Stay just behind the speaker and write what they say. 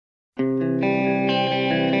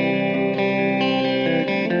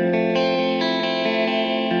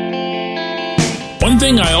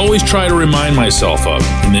thing I always try to remind myself of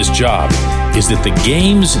in this job is that the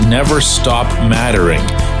games never stop mattering,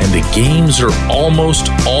 and the games are almost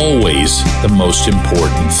always the most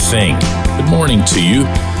important thing. Good morning to you.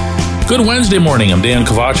 Good Wednesday morning. I'm Dan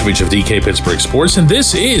Kovacevic of DK Pittsburgh Sports, and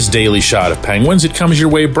this is Daily Shot of Penguins. It comes your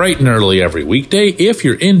way bright and early every weekday. If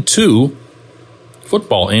you're into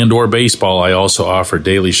football and or baseball, I also offer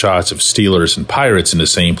daily shots of Steelers and Pirates in the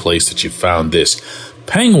same place that you found this.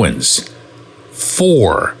 Penguins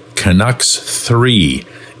 4, Canucks 3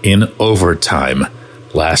 in overtime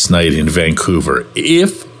last night in Vancouver.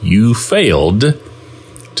 If you failed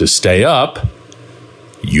to stay up,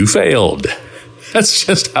 you failed. That's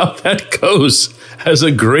just how that goes. As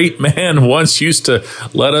a great man once used to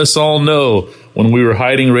let us all know when we were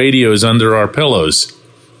hiding radios under our pillows.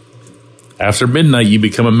 After midnight, you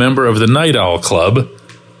become a member of the Night Owl Club.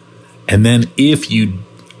 And then if you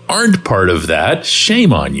aren't part of that,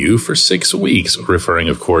 shame on you for 6 weeks. Referring,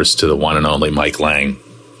 of course, to the one and only Mike Lang.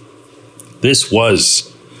 This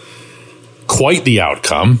was quite the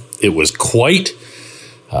outcome. It was quite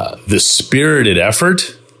the spirited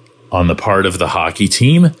effort on the part of the hockey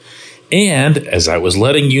team. And as I was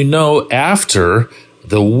letting you know, after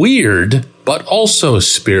the weird but also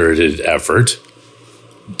spirited effort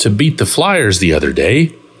to beat the Flyers the other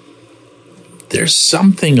day, there's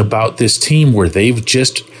something about this team where they've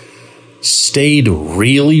just stayed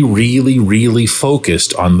really, really, really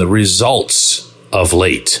focused on the results of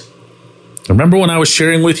late. Remember when I was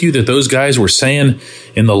sharing with you that those guys were saying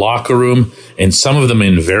in the locker room, and some of them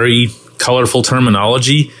in very colorful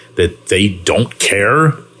terminology, that they don't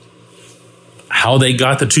care how they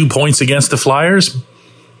got the 2 points against the Flyers?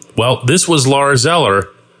 Well, this was Lars Eller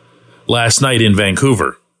last night in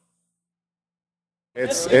Vancouver.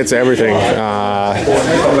 It's everything.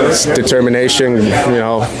 It's determination,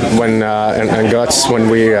 when and guts. When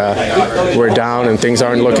we're down and things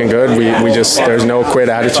aren't looking good, we just, there's no quit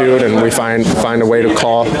attitude, and we find a way to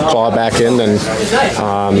claw back in, and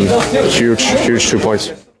huge 2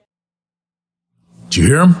 points. Do you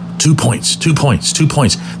hear them? 2 points, 2 points, 2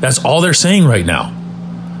 points. That's all they're saying right now.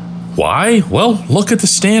 Why? Well, look at the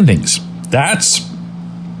standings. That's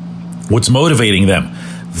what's motivating them.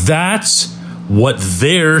 That's what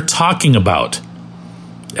they're talking about.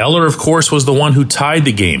 Eller, of course, was the one who tied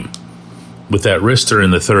the game with that wrister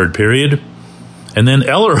in the third period. And then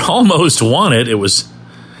Eller almost won it. It was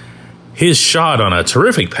his shot on a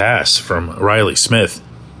terrific pass from Riley Smith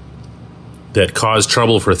that caused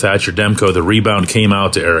trouble for Thatcher Demko. The rebound came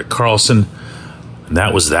out to Erik Karlsson, and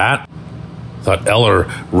that was that. Thought Eller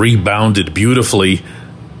rebounded beautifully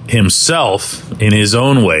himself in his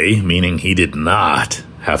own way, meaning he did not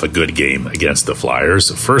have a good game against the Flyers.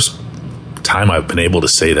 The first time I've been able to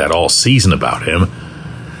say that all season about him,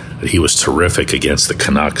 that he was terrific against the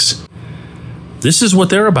Canucks. This is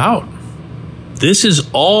what they're about. This is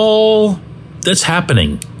all that's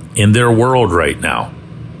happening in their world right now.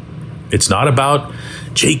 It's not about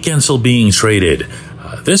Jake Gensel being traded.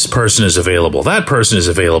 This person is available. That person is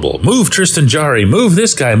available. Move Tristan Jarry. Move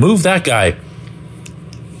this guy. Move that guy.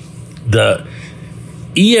 The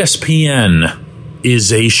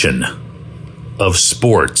ESPN-ization of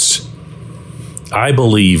sports, I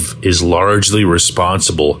believe, is largely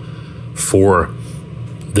responsible for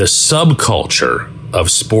the subculture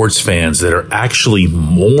of sports fans that are actually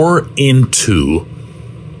more into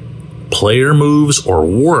player moves, or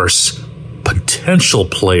worse, potential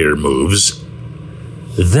player moves,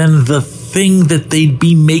 than the thing that they'd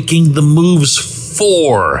be making the moves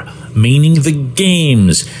for, meaning the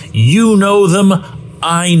games. You know them,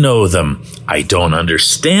 I know them. I don't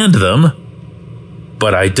understand them,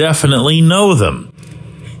 but I definitely know them.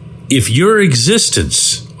 If your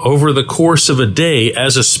existence over the course of a day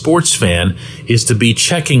as a sports fan is to be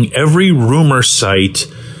checking every rumor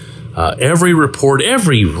site, every report,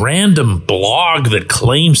 every random blog that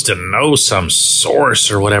claims to know some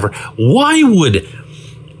source or whatever, why would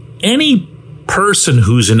any person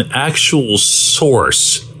who's an actual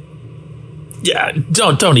source,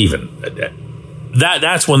 don't even,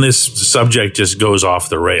 that's when this subject just goes off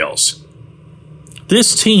the rails.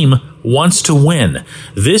 This team wants to win.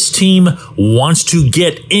 This team wants to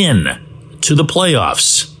get in to the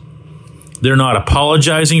playoffs. They're not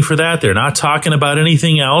apologizing for that. They're not talking about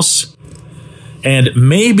anything else. And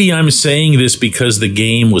maybe I'm saying this because the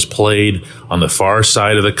game was played on the far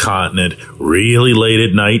side of the continent, really late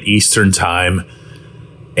at night, Eastern time.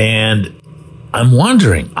 And I'm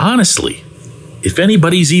wondering, honestly, if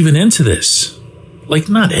anybody's even into this. Like,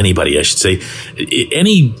 not anybody, I should say.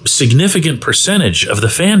 Any significant percentage of the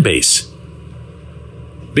fan base.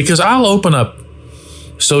 Because I'll open up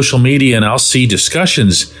social media and I'll see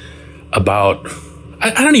discussions about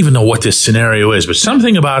I don't even know what this scenario is, but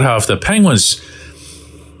something about how if the Penguins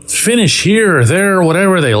finish here or there or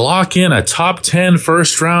whatever, they lock in a top 10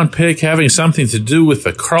 first-round pick having something to do with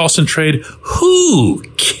the Karlsson trade. Who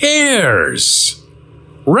cares?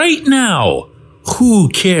 Right now, who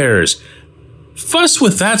cares? Fuss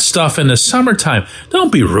with that stuff in the summertime.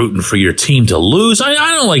 Don't be rooting for your team to lose. I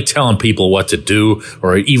don't like telling people what to do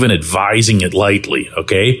or even advising it lightly,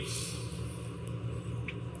 okay?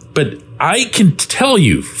 But I can tell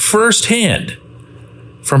you firsthand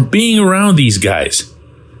from being around these guys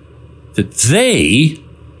that they,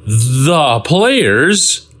 the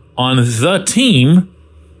players on the team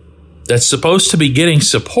that's supposed to be getting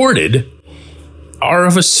supported, are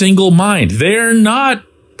of a single mind. They're not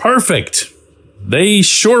perfect. They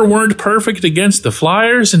sure weren't perfect against the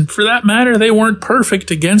Flyers, and for that matter, they weren't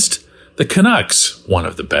perfect against the Canucks, one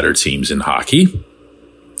of the better teams in hockey,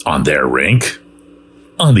 on their rink,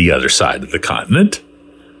 on the other side of the continent.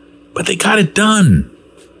 But they got it done.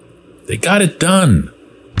 They got it done.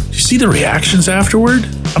 Did you see the reactions afterward?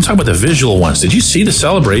 I'm talking about the visual ones. Did you see the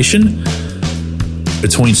celebration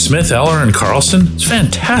between Smith, Eller, and Karlsson? It's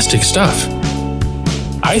fantastic stuff.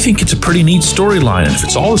 I think it's a pretty neat storyline, and if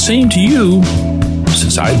it's all the same to you,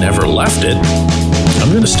 since I never left it, I'm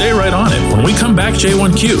going to stay right on it. When we come back,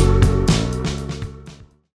 J1Q.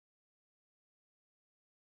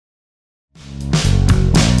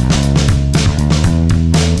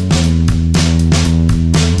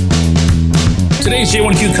 Today's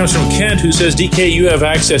J1Q comes from Kent, who says, DK, you have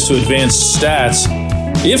access to advanced stats.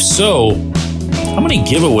 If so, how many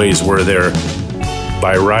giveaways were there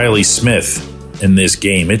by Riley Smith in this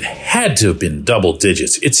game? It had to have been double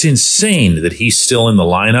digits. It's insane that he's still in the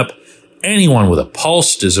lineup. Anyone with a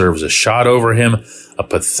pulse deserves a shot over him. A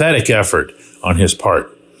pathetic effort on his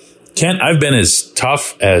part. Kent, I've been as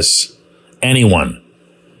tough as anyone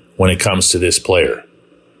when it comes to this player.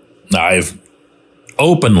 I've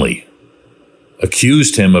openly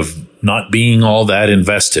accused him of not being all that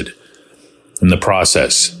invested in the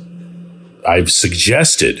process. I've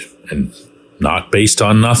suggested, and not based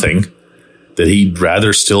on nothing, that he'd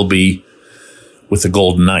rather still be with the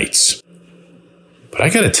Golden Knights. But I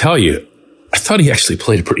got to tell you, I thought he actually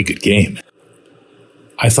played a pretty good game.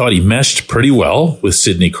 I thought he meshed pretty well with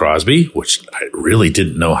Sidney Crosby, which I really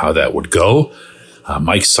didn't know how that would go.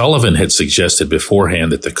 Mike Sullivan had suggested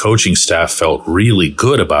beforehand that the coaching staff felt really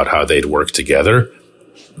good about how they'd work together.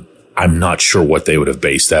 I'm not sure what they would have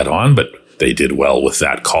based that on, but they did well with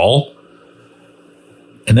that call.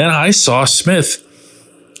 And then I saw Smith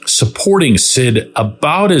supporting Sid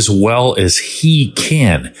about as well as he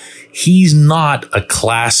can. He's not a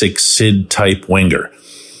classic Sid type winger.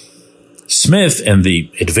 Smith and the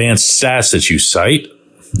advanced stats that you cite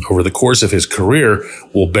over the course of his career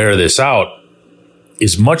will bear this out,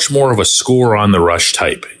 is much more of a score on the rush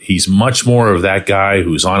type. He's much more of that guy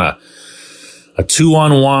who's on a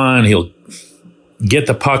 2-on-1. He'll get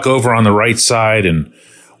the puck over on the right side and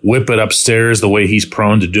whip it upstairs the way he's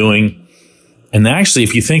prone to doing. And actually,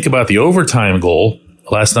 if you think about the overtime goal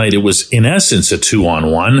last night, it was in essence a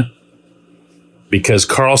 2-on-1 because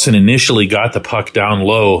Karlsson initially got the puck down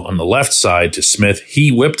low on the left side to Smith.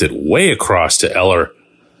 He whipped it way across to Eller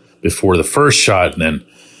before the first shot, and then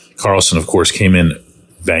Karlsson, of course, came in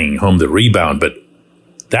banging home the rebound. But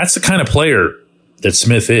that's the kind of player that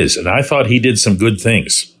Smith is, and I thought he did some good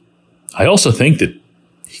things. I also think that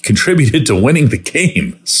he contributed to winning the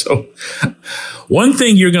game. So one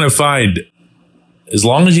thing you're going to find, as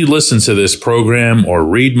long as you listen to this program or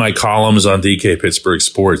read my columns on DK Pittsburgh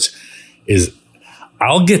Sports, is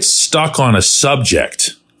I'll get stuck on a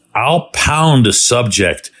subject. I'll pound a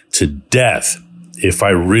subject to death if I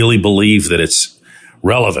really believe that it's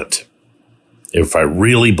relevant. If I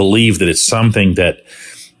really believe that it's something that,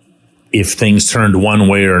 if things turned one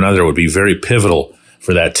way or another, would be very pivotal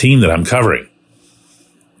for that team that I'm covering.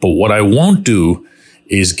 But what I won't do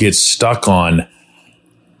is get stuck on,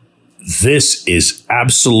 this is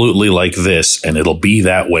absolutely like this, and it'll be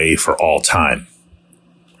that way for all time.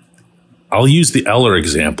 I'll use the Eller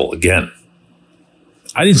example again.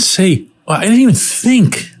 I didn't even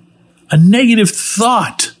think a negative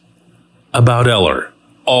thought about Eller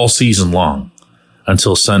all season long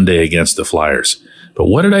until Sunday against the Flyers. But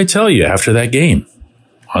what did I tell you after that game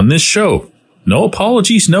on this show? No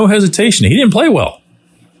apologies, no hesitation. He didn't play well.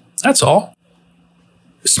 That's all.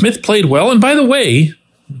 Smith played well. And by the way,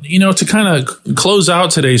 to kind of close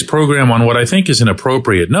out today's program on what I think is an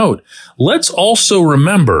appropriate note, let's also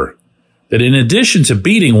remember that in addition to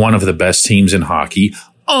beating one of the best teams in hockey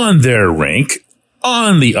on their rink,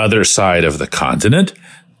 on the other side of the continent,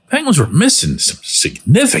 Penguins were missing some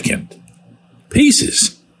significant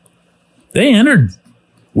pieces. They entered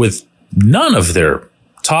with none of their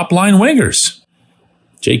top-line wingers.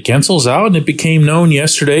 Jake Guentzel's out, and it became known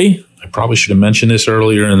yesterday, I probably should have mentioned this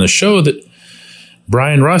earlier in the show, that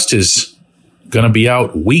Brian Rust is going to be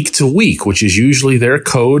out week to week, which is usually their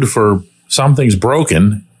code for something's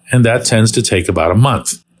broken, and that tends to take about a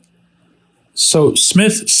month. So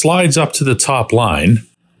Smith slides up to the top line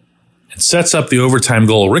and sets up the overtime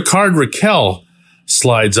goal. Rickard Rakell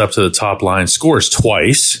slides up to the top line, scores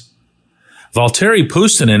twice. Valtteri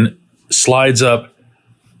Puustinen slides up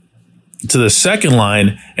to the second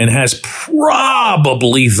line and has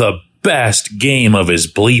probably the best game of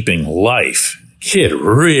his bleeping life. Kid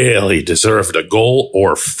really deserved a goal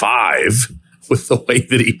or 5 with the way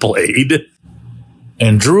that he played.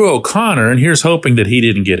 And Drew O'Connor, and here's hoping that he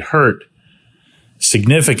didn't get hurt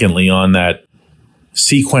significantly on that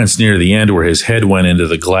sequence near the end where his head went into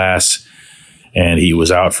the glass and he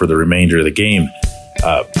was out for the remainder of the game.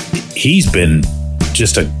 He's been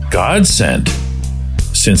just a godsend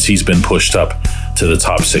since he's been pushed up to the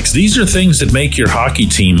top 6. These are things that make your hockey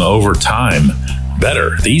team over time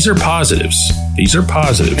better. These are positives. These are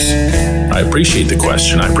positives. I appreciate the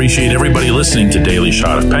question. I appreciate everybody listening to Daily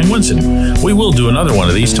Shot of Penguins, and we will do another one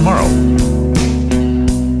of these tomorrow.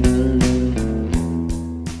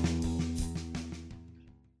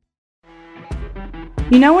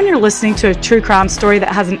 You know when you're listening to a true crime story that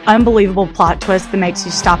has an unbelievable plot twist that makes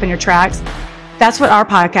you stop in your tracks? That's what our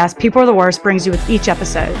podcast, People Are the Worst, brings you with each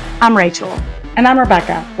episode. I'm Rachel. And I'm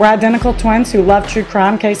Rebecca. We're identical twins who love true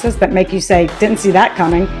crime cases that make you say, didn't see that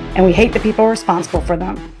coming, and we hate the people responsible for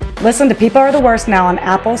them. Listen to People Are the Worst now on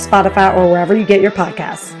Apple, Spotify, or wherever you get your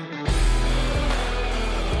podcasts.